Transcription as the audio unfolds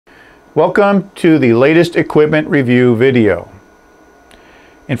Welcome to the latest equipment review video.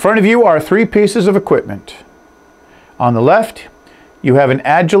 In front of you are three pieces of equipment. On the left, you have an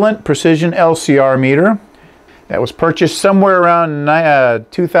Siglent Precision LCR meter that was purchased somewhere around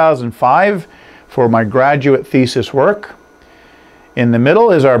 2005 for my graduate thesis work. In the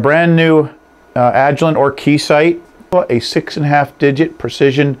middle is our brand new Siglent or Keysight, a 6.5 digit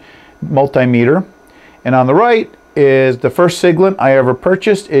precision multimeter. And on the right is the first Siglent I ever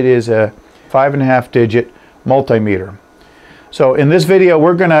purchased. It is a 5.5 digit multimeter. So in this video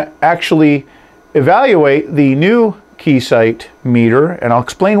we're going to actually evaluate the new Keysight meter, and I'll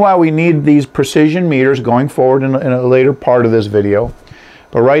explain why we need these precision meters going forward in a later part of this video.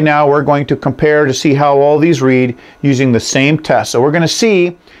 But right now we're going to compare to see how all these read using the same test. So we're going to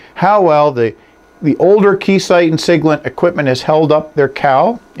see how well the older Keysight and Siglent equipment has held up their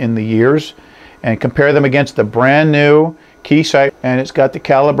cal in the years, and compare them against the brand new Keysight, and it's got the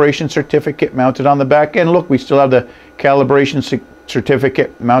calibration certificate mounted on the back. And look, we still have the calibration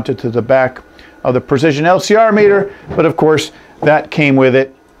certificate mounted to the back of the Precision LCR meter, but of course that came with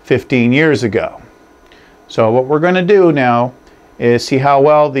it 15 years ago. So what we're going to do now is see how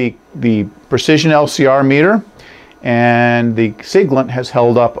well the Precision LCR meter and the Siglent has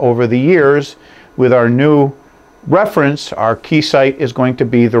held up over the years with our new reference. Our Keysight is going to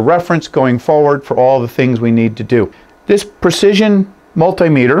be the reference going forward for all the things we need to do. This precision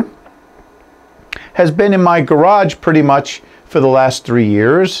multimeter has been in my garage pretty much for the last 3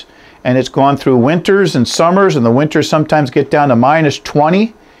 years, and it's gone through winters and summers, and the winters sometimes get down to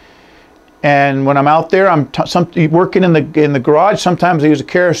 -20. And when I'm out there, I'm working in the garage. Sometimes I use a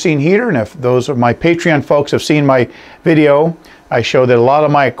kerosene heater, and if those of my Patreon folks have seen my video, I show that a lot of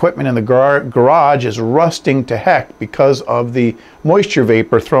my equipment in the garage is rusting to heck because of the moisture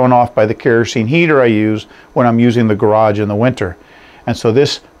vapor thrown off by the kerosene heater I use when I'm using the garage in the winter. And so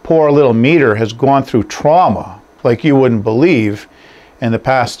this poor little meter has gone through trauma like you wouldn't believe in the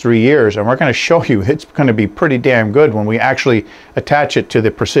past 3 years, and we're going to show you it's going to be pretty damn good when we actually attach it to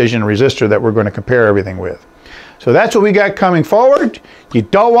the precision resistor that we're going to compare everything with. So that's what we got coming forward. You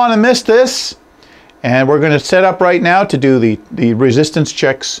don't want to miss this, and we're going to set up right now to do the resistance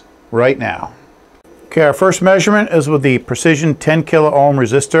checks right now. Okay, our first measurement is with the precision 10 kilo ohm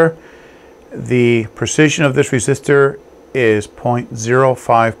resistor. The precision of this resistor is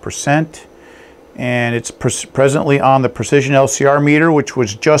 0.05%. And it's presently on the Precision LCR meter, which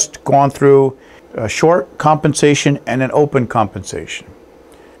was just gone through a short compensation and an open compensation.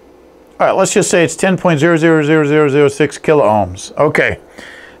 All right, let's just say it's 10.000006 kilo ohms. Okay,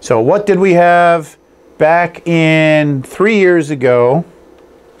 so what did we have back in 3 years ago?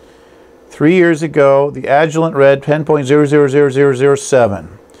 3 years ago, the Siglent read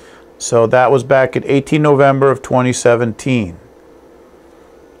 10.000007. So that was back at 18 November of 2017.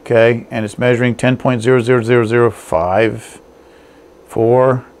 Okay, and it's measuring 10.00005,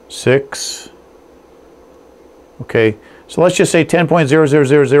 4, 6. Okay, so let's just say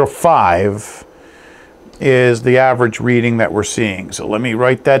 10.00005 is the average reading that we're seeing. So let me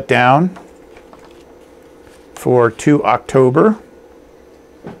write that down for 2 October.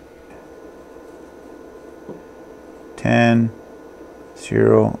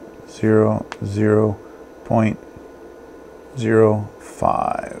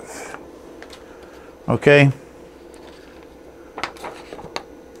 10.000.05. Okay.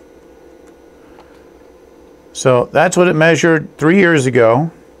 So that's what it measured 3 years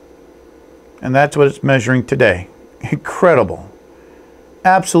ago, and that's what it's measuring today. Incredible.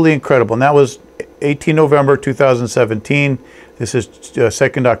 Absolutely incredible. And that was 18 November 2017. This is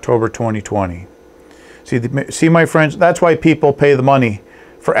 2nd October 2020. See, my friends, that's why people pay the money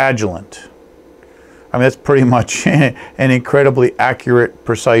for Siglent. I mean, that's pretty much an incredibly accurate,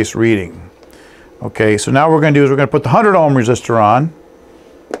 precise reading. Okay, so now what we're going to do is we're going to put the 100 ohm resistor on.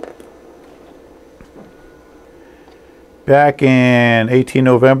 Back in 18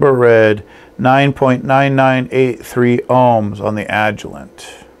 November, read 9.9983 ohms on the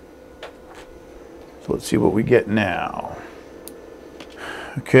Siglent. So let's see what we get now.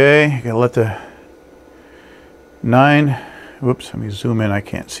 Okay, gotta let the 9, whoops, let me zoom in, I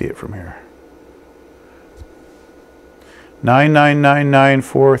can't see it from here.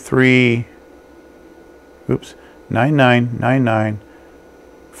 999943, oops,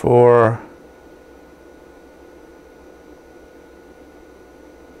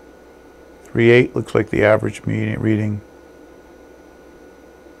 9999438 looks like the average reading.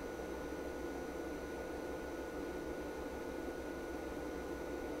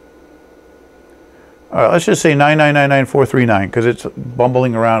 All right, let's just say 9999439 because it's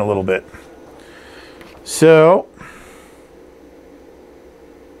bumbling around a little bit. So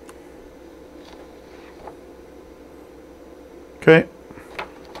Okay.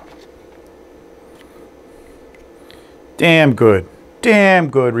 Damn good.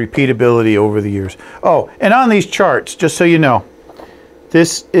 Damn good repeatability over the years. Oh, and on these charts, just so you know,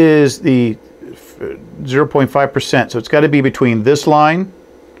 this is the 0.5%. So it's got to be between this line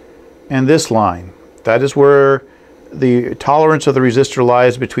and this line. That is where the tolerance of the resistor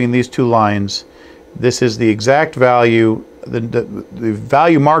lies, between these two lines. This is the exact value, the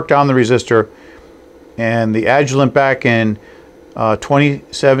value marked on the resistor, and the Agilent back in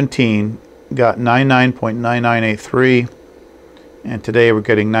 2017 got 99.9983, and today we're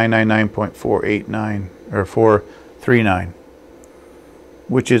getting 999.489 or 439,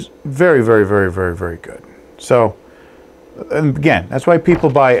 which is very, very, very, very, very good. So, and again, that's why people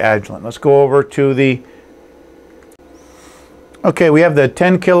buy Agilent. Let's go over to the, okay, we have the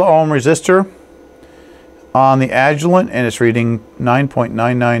 10 kilo ohm resistor on the Agilent, and it's reading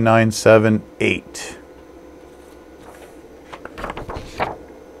 9.99978.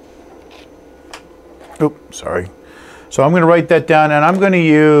 Oops, sorry. So I'm going to write that down, and I'm going to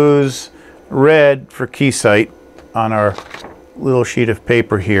use red for Keysight on our little sheet of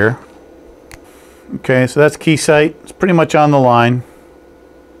paper here. Okay, so that's Keysight. It's pretty much on the line.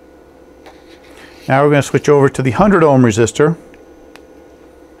 Now we're going to switch over to the 100 ohm resistor.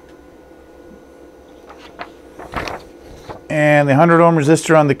 And the 100 ohm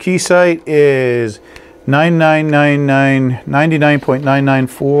resistor on the Keysight is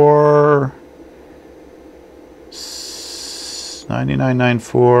 99.994.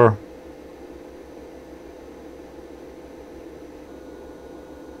 9994.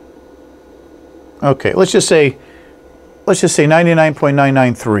 Okay, let's just say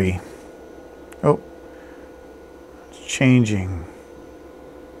 99.993. Oh, it's changing.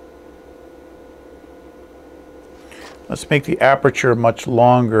 Let's make the aperture much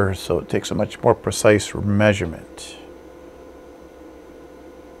longer so it takes a much more precise measurement.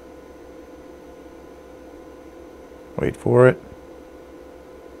 Wait for it.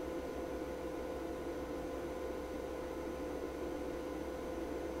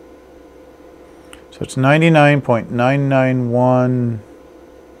 So it's 99.9915.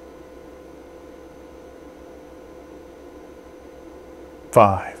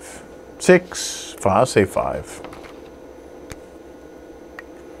 6, I'll say 5.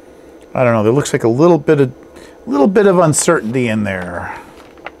 I don't know, there looks like a little bit of uncertainty in there.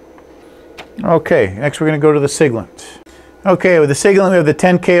 Okay, next we're going to go to the Siglent. Okay, with the Siglent we have the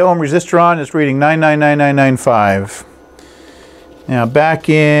 10K ohm resistor on. It's reading 999995. Now back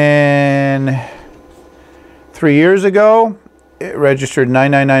in 3 years ago, it registered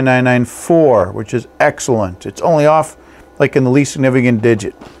 999994, which is excellent. It's only off like in the least significant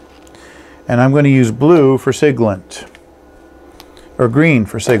digit. And I'm going to use blue for Siglent, or green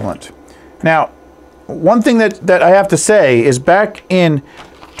for Siglent. Now, one thing that I have to say is back in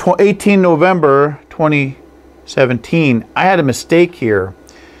 18 November 2017, I had a mistake here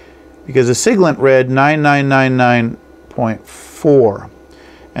because the Siglent read 9999.4.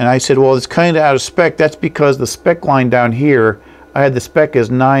 And I said, well, it's kind of out of spec. That's because the spec line down here, I had the spec as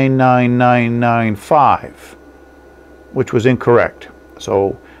 99995, which was incorrect.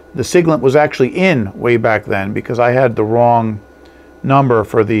 So the Siglent was actually in way back then because I had the wrong number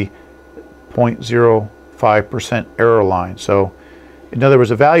for the 0.05% error line. So in other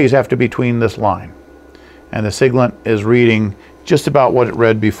words, the values have to be between this line. And the Siglent is reading just about what it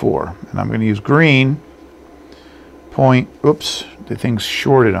read before. And I'm going to use green. Oops, the thing's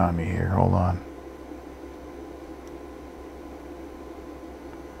shorted on me here. Hold on.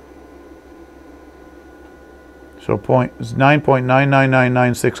 So is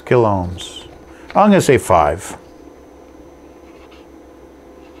 9.99996 kilo ohms. I'm going to say 5.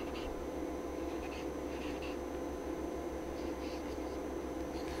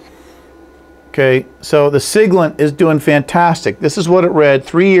 Okay, so the Siglent is doing fantastic. This is what it read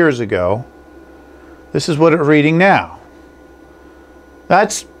 3 years ago. This is what it's reading now.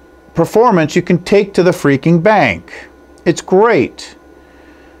 That's performance you can take to the freaking bank. It's great.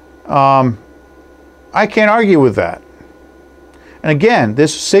 I can't argue with that. And again,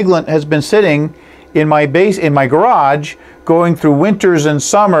 this Siglent has been sitting in my garage, going through winters and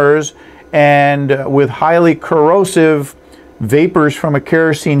summers, and with highly corrosive vapors from a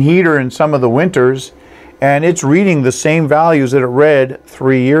kerosene heater in some of the winters, and it's reading the same values that it read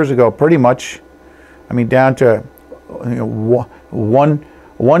 3 years ago, pretty much. I mean, down to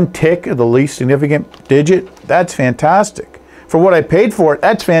one tick of the least significant digit. That's fantastic. For what I paid for it,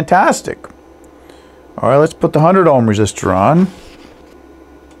 that's fantastic. All right, let's put the 100 ohm resistor on.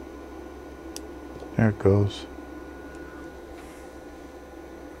 There it goes.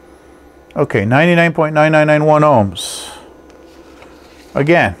 Okay, 99.9991 ohms.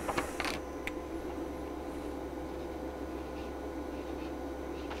 again.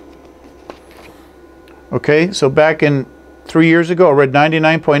 Okay, so back in 3 years ago, I read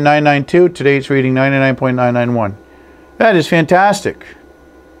 99.992. Today it's reading 99.991. That is fantastic.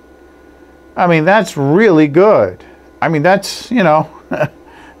 I mean, that's really good. I mean, that's, you know.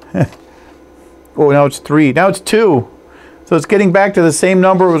 Oh, now it's 3. Now it's 2. So it's getting back to the same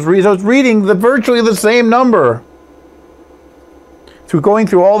number it was reading. So it's reading virtually the same number. Through going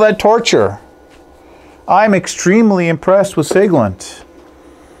through all that torture. I'm extremely impressed with Siglent.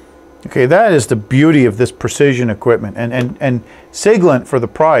 Okay, that is the beauty of this precision equipment. And Siglent, for the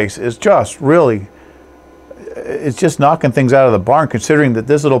price, is just really, it's just knocking things out of the barn, considering that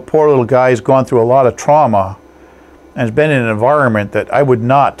this poor little guy has gone through a lot of trauma and has been in an environment that I would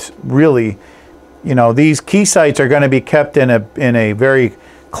not really, you know, these Keysights are going to be kept in a very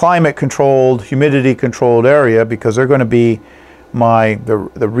climate-controlled, humidity-controlled area, because they're going to be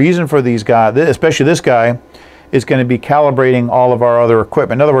the reason for these guys, especially this guy, is going to be calibrating all of our other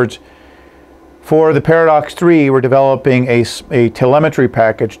equipment. In other words, for the Paradox 3, we're developing a telemetry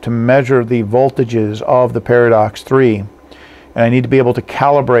package to measure the voltages of the Paradox 3. And I need to be able to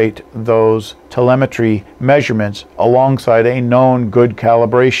calibrate those telemetry measurements alongside a known good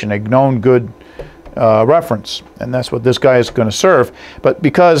calibration, a known good reference. And that's what this guy is going to serve. But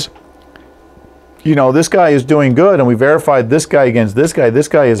because, you know, this guy is doing good, and we verified this guy against this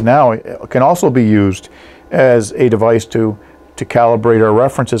guy is now, can also be used as a device to calibrate our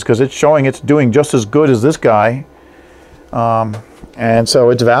references, because it's showing it's doing just as good as this guy. And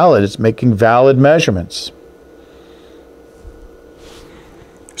so it's valid. It's making valid measurements.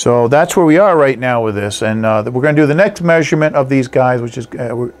 So that's where we are right now with this. And we're going to do the next measurement of these guys, which is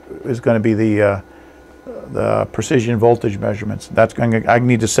going to be the precision voltage measurements. That's going to, I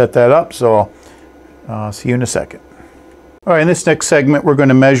need to set that up, so I'll see you in a second. All right, in this next segment, we're going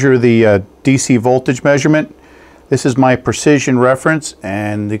to measure the DC voltage measurement. This is my precision reference,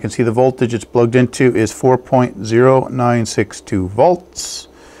 and you can see the voltage it's plugged into is 4.0962 volts.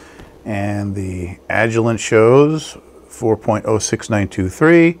 And the Agilent shows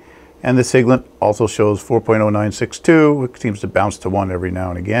 4.06923. And the Siglent also shows 4.0962, which seems to bounce to 1 every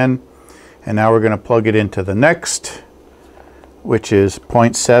now and again. And now we're going to plug it into the next, which is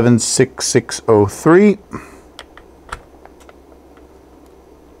 0.76603.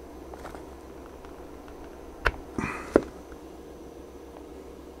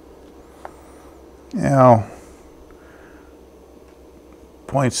 Now,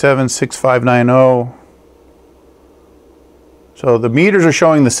 0.76590. So the meters are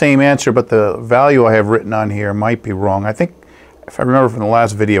showing the same answer, but the value I have written on here might be wrong. I think, if I remember from the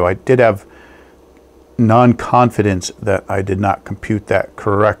last video, I did have non-confidence that I did not compute that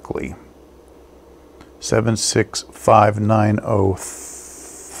correctly.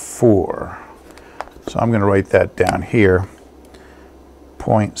 765,904. So I'm going to write that down here.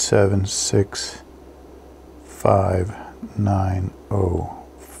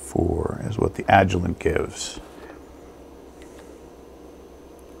 0.765,904 is what the Agilent gives.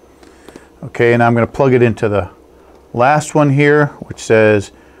 Okay, and I'm going to plug it into the last one here, which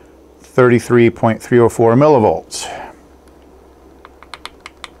says 33.304 millivolts.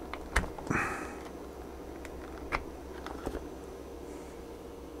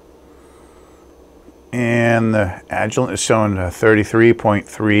 And the Agilent is showing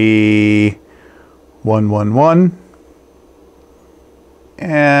 33.3111.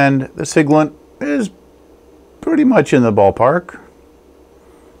 And the Siglent is pretty much in the ballpark.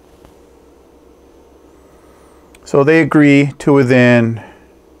 So they agree to within,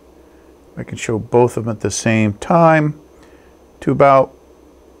 I can show both of them at the same time, to about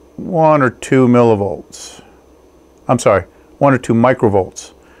 1 or 2 millivolts. I'm sorry, 1 or 2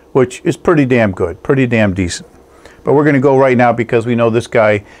 microvolts, which is pretty damn good, pretty damn decent. But we're going to go right now because we know this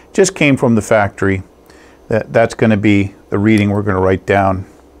guy just came from the factory. That's going to be the reading we're going to write down.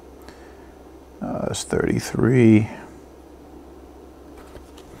 It's 33.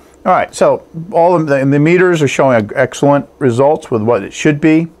 All right, so all of the meters are showing excellent results with what it should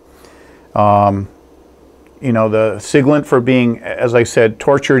be. You know, the Siglent, for being, as I said,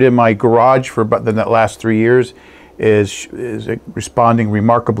 tortured in my garage for about the last 3 years, is responding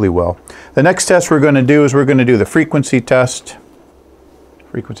remarkably well. The next test we're going to do is we're going to do the frequency test.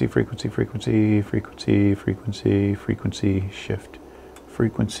 Frequency, frequency, frequency, frequency, frequency, frequency, shift,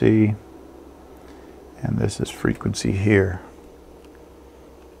 frequency, and this is frequency here.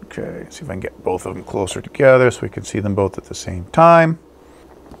 Okay, see if I can get both of them closer together so we can see them both at the same time.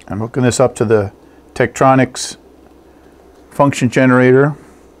 I'm hooking this up to the Tektronix function generator.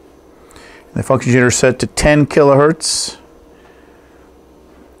 The function generator is set to 10 kilohertz.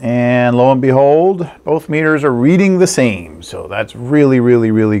 And lo and behold, both meters are reading the same. So that's really,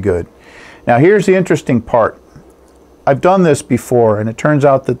 really, really good. Now here's the interesting part. I've done this before, and it turns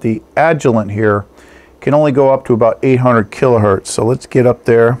out that the Agilent here can only go up to about 800 kilohertz. So let's get up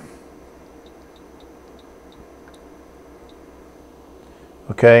there.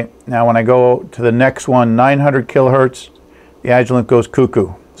 Okay, now when I go to the next one, 900 kilohertz, the Agilent goes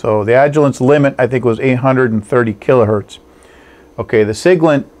cuckoo. So the Agilent's limit, I think, was 830 kilohertz. Okay, the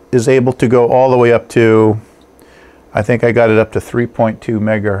Siglent is able to go all the way up to, I think I got it up to 3.2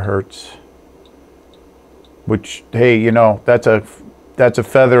 megahertz. Which, hey, you know, that's a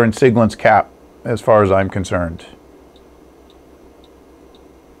feather in Siglent's cap as far as I'm concerned.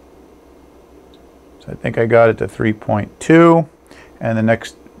 So I think I got it to 3.2, and the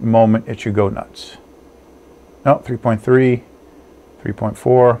next moment it should go nuts. No, 3.3,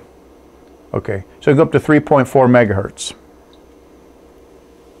 3.4. Okay, so go up to 3.4 megahertz.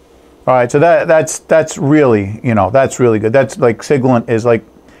 All right, so that's really, you know, that's really good. That's like Siglent is like,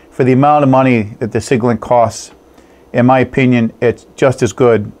 for the amount of money that the Siglent costs, in my opinion, it's just as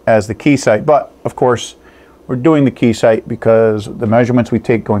good as the Keysight. But of course, we're doing the Keysight because the measurements we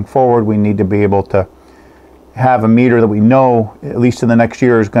take going forward, we need to be able to have a meter that we know, at least in the next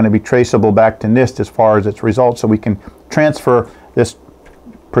year, is going to be traceable back to NIST as far as its results, so we can transfer this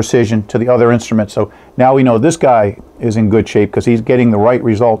precision to the other instruments. So now we know this guy is in good shape because he's getting the right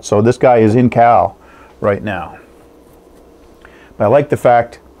results. So this guy is in Cal right now. But I like the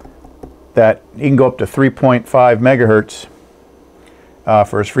fact that he can go up to 3.5 megahertz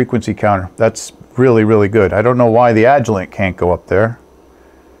for his frequency counter. That's really, really good. I don't know why the Agilent can't go up there.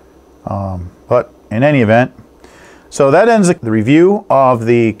 But in any event, so that ends the review of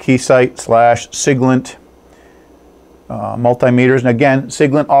the Keysight / Siglent multimeters. And again,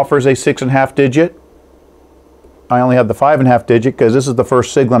 Siglent offers a 6.5 digit. I only have the 5.5 digit because this is the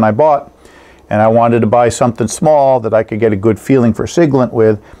first Siglent I bought, and I wanted to buy something small that I could get a good feeling for Siglent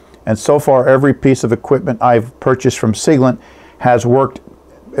with. And so far, every piece of equipment I've purchased from Siglent has worked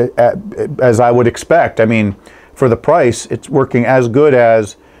as I would expect. I mean, for the price, it's working as good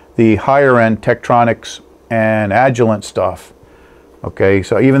as the higher-end Tektronix and Agilent stuff. Okay,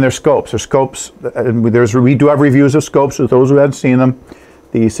 so even their scopes. We do have reviews of scopes for those who haven't seen them.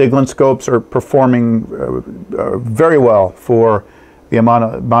 The Siglent scopes are performing very well for the amount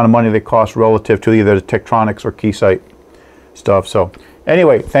of money they cost relative to either the Tektronix or Keysight stuff. So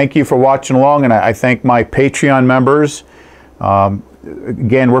anyway, thank you for watching along, and I thank my Patreon members.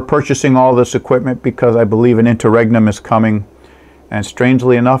 Again, we're purchasing all this equipment because I believe an interregnum is coming. And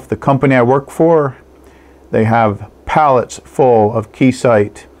strangely enough, the company I work for, they have pallets full of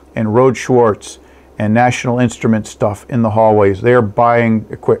Keysight and Rhodes Schwartz and National Instrument stuff in the hallways. They're buying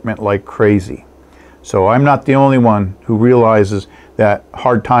equipment like crazy. So I'm not the only one who realizes that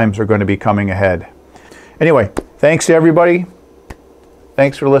hard times are going to be coming ahead. Anyway, thanks to everybody.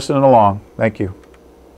 Thanks for listening along. Thank you.